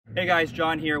Hey guys,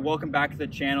 John here. Welcome back to the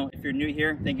channel. If you're new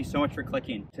here, thank you so much for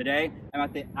clicking. Today, I'm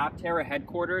at the Aptera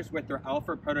headquarters with their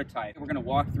Alpha prototype. We're gonna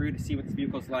walk through to see what this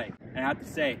vehicle's like. And I have to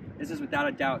say, this is without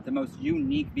a doubt the most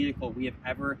unique vehicle we have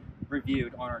ever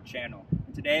reviewed on our channel.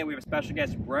 And today, we have a special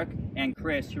guest, Brooke and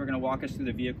Chris, who are gonna walk us through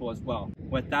the vehicle as well.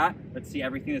 With that, let's see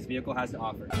everything this vehicle has to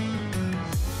offer.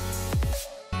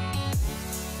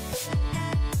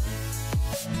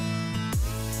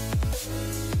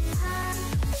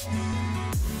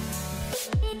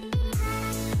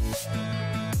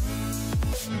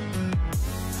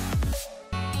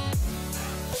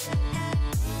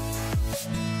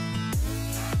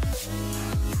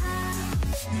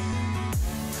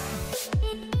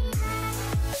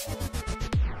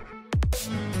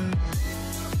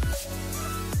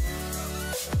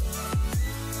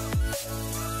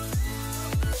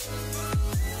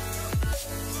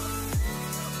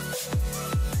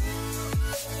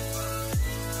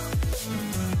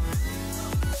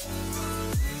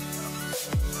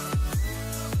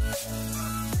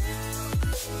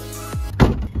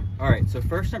 Alright, so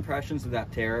first impressions of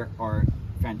that Aptera are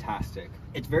fantastic.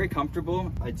 It's very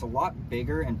comfortable. It's a lot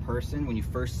bigger in person when you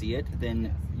first see it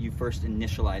than you first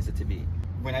initialize it to be.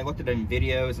 When I looked at it in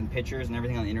videos and pictures and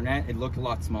everything on the internet, it looked a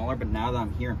lot smaller, but now that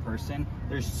I'm here in person,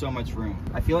 there's so much room.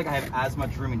 I feel like I have as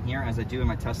much room in here as I do in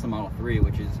my Tesla Model 3,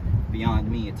 which is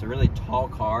beyond me. It's a really tall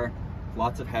car,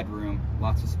 lots of headroom,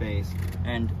 lots of space,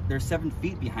 and there's 7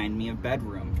 feet behind me of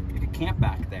bedroom. You could camp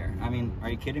back there. I mean,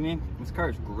 are you kidding me? This car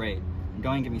is great.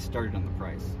 Don't even get me started on the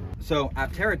price. So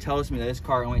Aptera tells me that this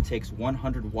car only takes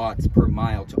 100 watts per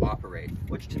mile to operate,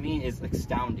 which to me is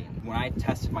astounding. When I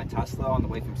tested my Tesla on the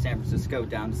way from San Francisco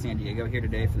down to San Diego here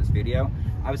today for this video,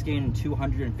 I was getting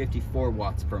 254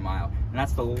 watts per mile, and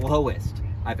that's the lowest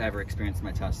I've ever experienced in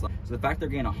my Tesla. So the fact they're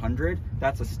getting 100,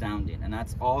 that's astounding, and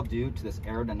that's all due to this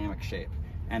aerodynamic shape.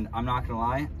 And I'm not gonna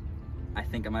lie, I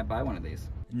think I might buy one of these.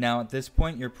 Now at this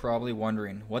point, you're probably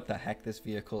wondering what the heck this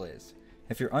vehicle is.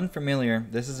 If you're unfamiliar,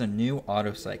 this is a new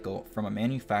autocycle from a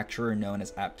manufacturer known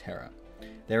as Aptera.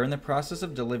 They're in the process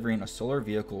of delivering a solar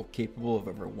vehicle capable of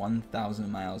over 1,000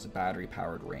 miles of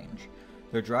battery-powered range.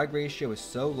 Their drag ratio is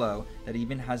so low that it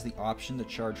even has the option to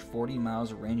charge 40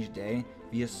 miles of range a day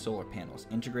via solar panels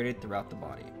integrated throughout the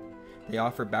body. They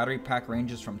offer battery pack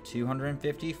ranges from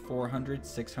 250, 400,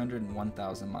 600, and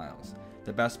 1,000 miles.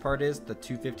 The best part is the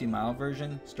 250-mile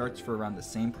version starts for around the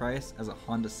same price as a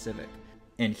Honda Civic.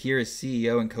 And here is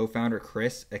CEO and co-founder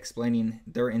Chris explaining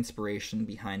their inspiration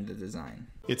behind the design.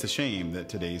 It's a shame that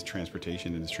today's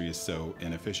transportation industry is so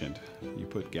inefficient. You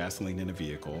put gasoline in a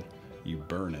vehicle, you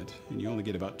burn it, and you only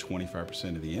get about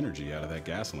 25% of the energy out of that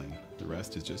gasoline. The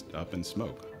rest is just up in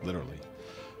smoke, literally.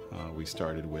 We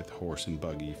started with horse and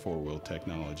buggy four-wheel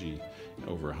technology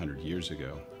over 100 years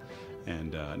ago.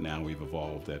 And now we've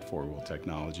evolved that four-wheel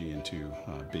technology into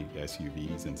big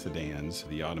SUVs and sedans.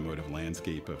 The automotive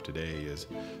landscape of today is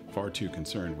far too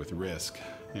concerned with risk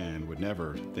and would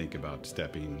never think about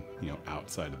stepping,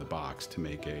 outside of the box to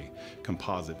make a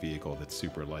composite vehicle that's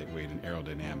super lightweight and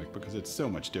aerodynamic, because it's so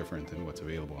much different than what's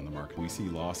available on the market. We see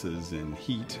losses in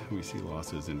heat, we see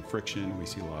losses in friction, we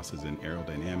see losses in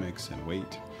aerodynamics and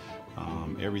weight.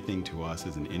 Everything to us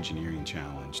is an engineering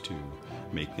challenge to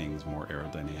make things more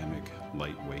aerodynamic,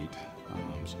 lightweight,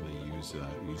 so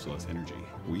they use less energy.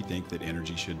 We think that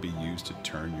energy should be used to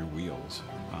turn your wheels.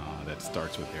 That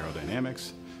starts with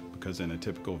aerodynamics, because in a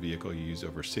typical vehicle you use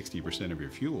over 60% of your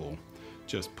fuel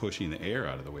just pushing the air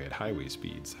out of the way at highway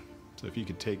speeds. So if you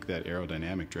could take that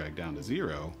aerodynamic drag down to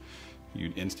zero,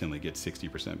 you'd instantly get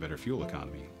 60% better fuel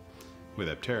economy. With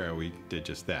Aptera, we did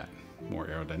just that. More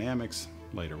aerodynamics,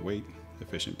 lighter weight,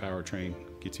 efficient powertrain,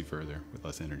 gets you further with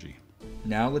less energy.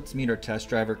 Now let's meet our test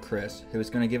driver Chris, who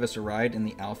is going to give us a ride in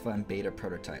the Alpha and Beta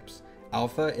prototypes.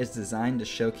 Alpha is designed to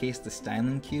showcase the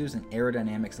styling cues and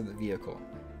aerodynamics of the vehicle.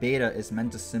 Beta is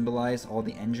meant to symbolize all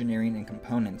the engineering and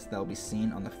components that will be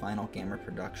seen on the final Gamma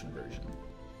production version.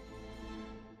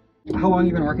 How long have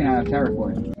you been working at Aptera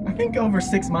for? I think over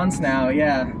 6 months now,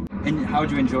 yeah. And how would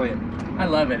you enjoy it? I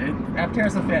love it.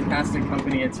 Aptera's a fantastic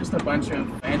company. It's just a bunch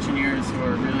of engineers who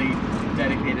are really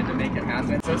dedicated to make it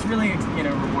happen. So it's really,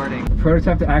 rewarding. The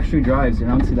prototype that actually drives, you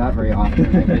don't see that very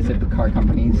often when I visit the car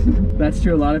companies. That's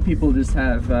true. A lot of people just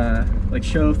have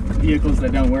show vehicles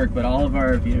that don't work, but all of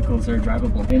our vehicles are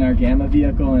drivable. In our Gamma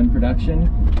vehicle in production,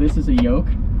 this is a yoke.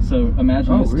 So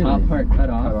imagine this top part cut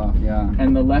off, yeah.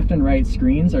 And the left and right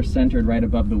screens are centered right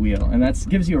above the wheel. And that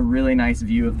gives you a really nice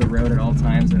view of the road at all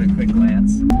times at a quick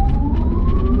glance.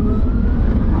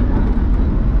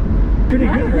 Pretty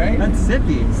good, right? That's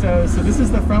zippy. So this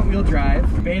is the front wheel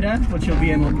drive. Beta, which you'll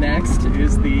be in next,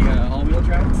 is the all-wheel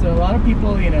drive. So a lot of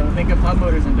people, you know, think of hub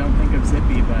motors and don't think of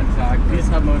zippy, but these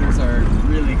hub motors are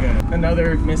really good.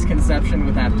 Another misconception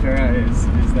with Aptera is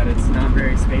that it's not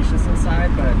very spacious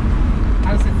inside, but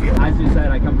how does it feel? As you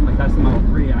said, I come from the custom Model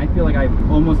 3, and I feel like I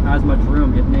have almost as much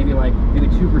room, if maybe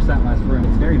 2% less room.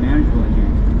 It's very manageable in here.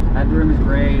 Headroom is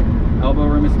great, elbow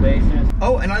room is spacious.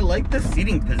 Oh, and I like the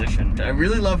seating position. I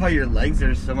really love how your legs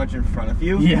are so much in front of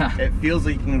you. Yeah. It feels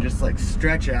like you can just like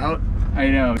stretch out. I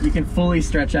know, you can fully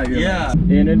stretch out your legs.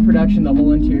 And in production, the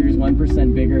whole interior is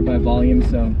 1% bigger by volume,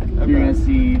 so you're gonna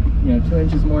see, 2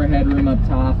 inches more headroom up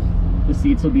top. The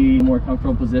seats will be in a more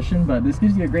comfortable position, but this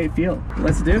gives you a great feel.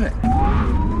 Let's do it.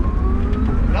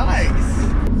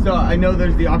 Nice. So I know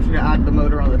there's the option to add the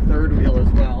motor on the third wheel as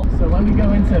well. So when we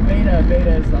go into beta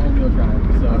is the all-wheel drive.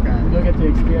 So you'll get to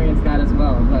experience that as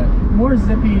well. But more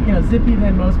zippy, zippy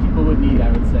than most people would need,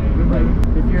 I would say. Like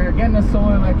if you're getting a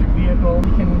solar electric vehicle,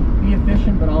 you can be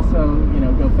efficient, but also,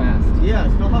 go fast. Yeah,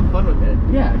 still have fun with it.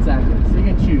 Yeah, exactly. So you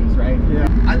can choose, right? Yeah.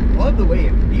 I love the way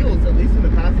it feels, at least in the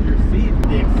passenger seat.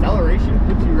 The acceleration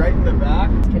puts you right in the back.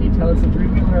 Can you tell it's a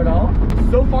three-wheeler at all?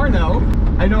 So far, no.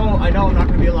 I know I'm not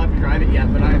going to be allowed to drive it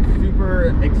yet, but I'm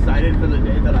super excited for the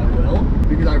day that I will,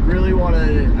 because I really want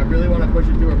to push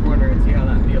it through a corner and see how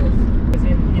that feels. It's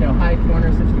in high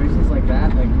corner situations like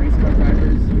that, like race car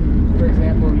drivers, for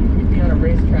example, you'd be on a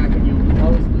racetrack and you'll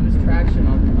always lose traction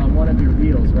on one of your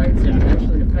wheels, right? So you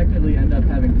actually effectively end up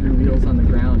having 3 wheels on the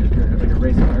ground if you're like a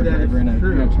race car driver in a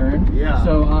turn. Yeah.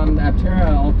 So on the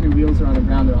Aptera, all 3 wheels are on the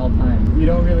ground at all times. You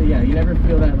don't really, you never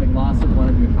feel that like loss of one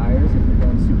of your tires if you're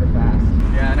going super fast.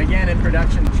 Yeah, and again, in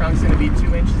production, the trunk's going to be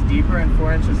 2 inches deeper and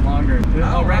 4 inches longer.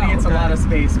 Already it's a lot of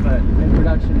space, but in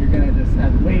production, you're going to just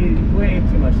have way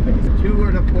too much space.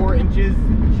 2 to 4 inches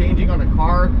changing on a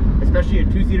car, especially a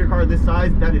 2-seater car this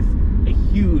size, that is a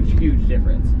huge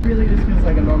difference. It really just feels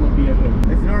like a normal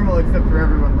vehicle. It's normal except for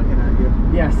everyone looking at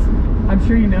you. Yes, I'm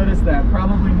sure you noticed that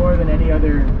probably more than any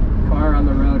other car on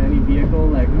the road, any vehicle,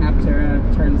 like Aptera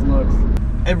turns looks.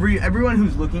 Everyone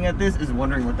who's looking at this is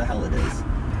wondering what the hell it is.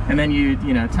 And then you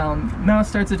tell them, no, it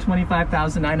starts at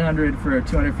 $25,900 for a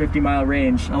 250-mile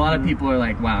range. A lot of people are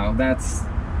like, wow, that's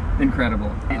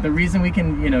incredible. The reason we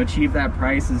can, achieve that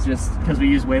price is just because we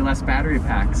use way less battery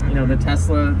packs. The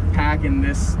Tesla pack in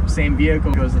this same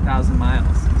vehicle goes 1,000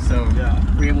 miles. So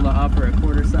we're able to offer a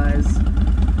quarter-size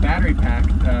battery pack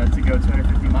to go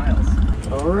 250 miles.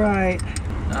 All right.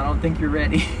 I don't think you're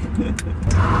ready.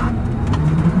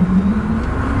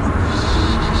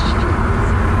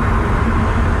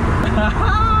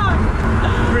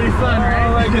 Pretty fun, right?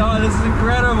 Oh my god, this is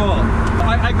incredible.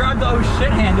 I grabbed the oh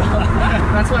shit handle.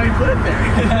 That's why we put it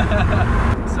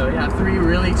there. So yeah, 3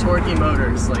 really torquey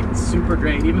motors, like super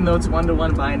great. Even though it's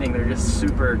 1-to-1 binding, they're just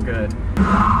super good.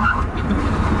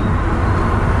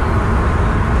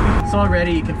 So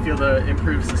already you can feel the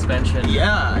improved suspension.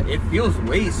 Yeah, it feels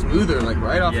way smoother, like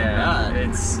right off the bat.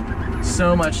 It's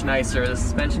so much nicer. The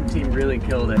suspension team really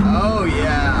killed it. Oh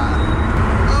yeah.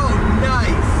 Oh,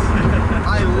 nice.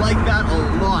 I like that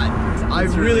a lot. I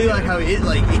really like how it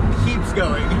keeps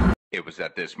going. It was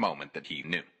at this moment that he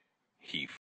knew. He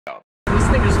f***ed up. This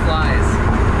thing just flies.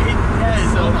 It does.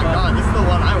 So oh my god, this is the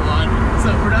one I want.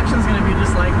 So production's gonna be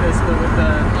just like this, but with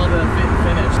all the fit and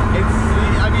finish.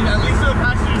 At least in the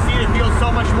passenger seat, it feels so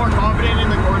much more confident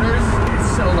in the corners.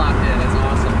 It's so locked in. It's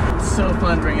awesome. It's so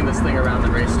fun bringing this thing around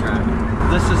the racetrack.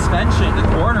 The suspension, the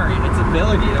cornering, its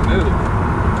ability to move.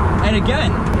 And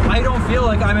again, I don't feel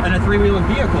like I'm in a 3-wheeler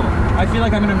vehicle. I feel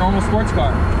like I'm in a normal sports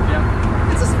car.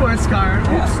 Yeah. It's a sports car.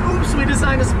 Yeah. Oops, we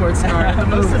designed a sports car. The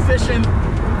most efficient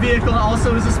vehicle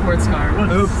also is a sports car.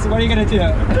 Oops, what are you gonna do?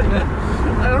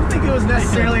 I don't think it was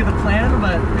necessarily the plan,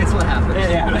 but it's what happens.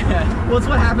 Yeah. Well, it's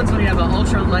what happens when you have an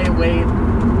ultra lightweight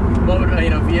motor,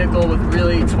 vehicle with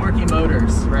really torquey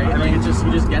motors, right? I mean, you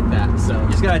just get that. So you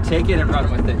just gotta take it and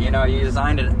run with it. You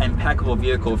designed an impeccable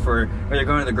vehicle for whether you're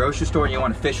going to the grocery store and you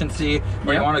want efficiency,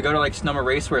 or you want to go to like Sonoma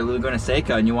Raceway or Laguna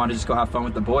Seca and you want to just go have fun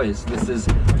with the boys. This is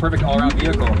a perfect all-around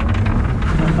vehicle.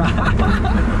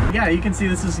 Yeah, you can see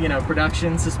this is,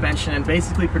 production, suspension, and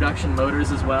basically production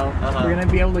motors as well. We're going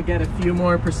to be able to get a few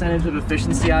more percentage of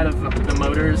efficiency out of the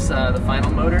motors, the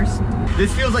final motors.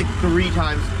 This feels like 3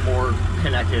 times more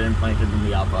connected and planted than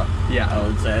the Alpha. Yeah. I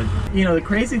would say. The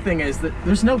crazy thing is that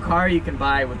there's no car you can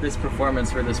buy with this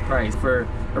performance for this price. For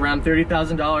around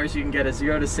 $30,000, you can get a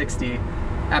 0 to 60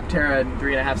 Aptera in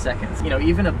 3.5 seconds.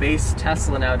 Even a base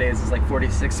Tesla nowadays is like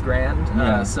 46 grand.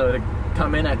 Yeah. So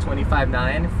come in at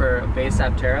 25.9 for a base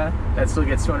Aptera. That still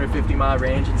gets 250 mile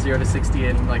range and 0 to 60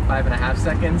 in like 5.5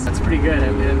 seconds. That's pretty good.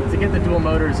 I mean, to get the dual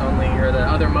motors only, or the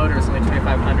other motors only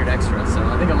 2,500 extra. So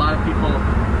I think a lot of people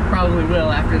probably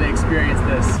will after they experience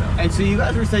this. So. And so you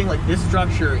guys were saying like this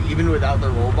structure, even without the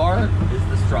roll bar, is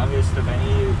the strongest of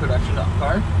any production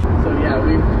car? So yeah,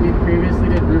 we previously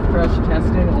did roof crush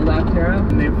testing, old Aptera,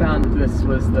 and they found this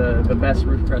was the best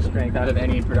roof crush strength out of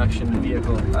any production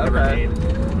vehicle ever made.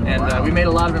 And we made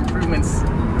a lot of improvements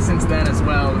since then as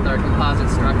well with our composite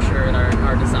structure and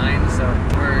our design. So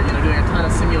we're doing a ton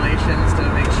of simulations to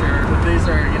make sure that these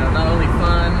are not only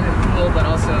fun and cool but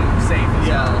also safe as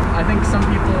well. I think some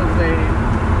people, if they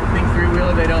think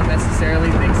three-wheeler, they don't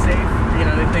necessarily think safe.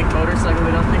 They think motorcycle,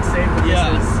 they don't think safe. But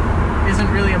this isn't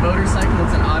really a motorcycle,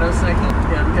 it's an auto cycle.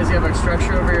 Because you have a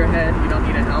structure over your head, you don't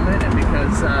need a helmet, and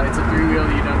because it's a three-wheeler,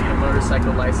 you don't need a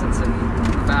motorcycle license in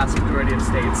the vast majority of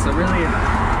states. So really,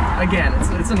 again,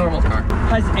 it's a normal car.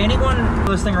 Has anyone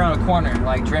this thing around a corner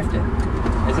like drifted?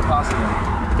 Is it possible?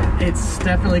 It's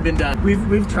definitely been done.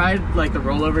 We've tried like the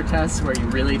rollover tests where you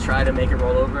really try to make it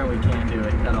roll over, and we can't do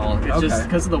it at all. It's just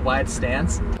because of the wide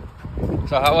stance.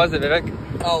 So how was it,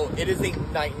 Vivek? Oh, it is a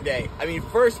night and day. I mean,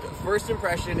 first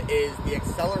impression is the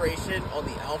acceleration on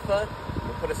the Alpha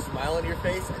will put a smile on your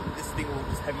face, and this thing will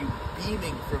just have you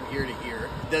beaming from ear to ear.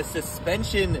 The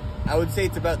suspension, I would say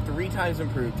it's about 3 times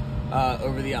improved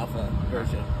over the Alpha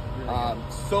version.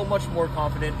 So much more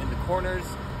confident in the corners,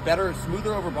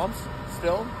 smoother over bumps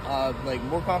still, like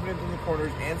more confident in the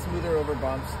corners and smoother over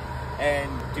bumps. And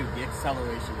dude, the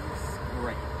acceleration is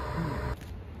great.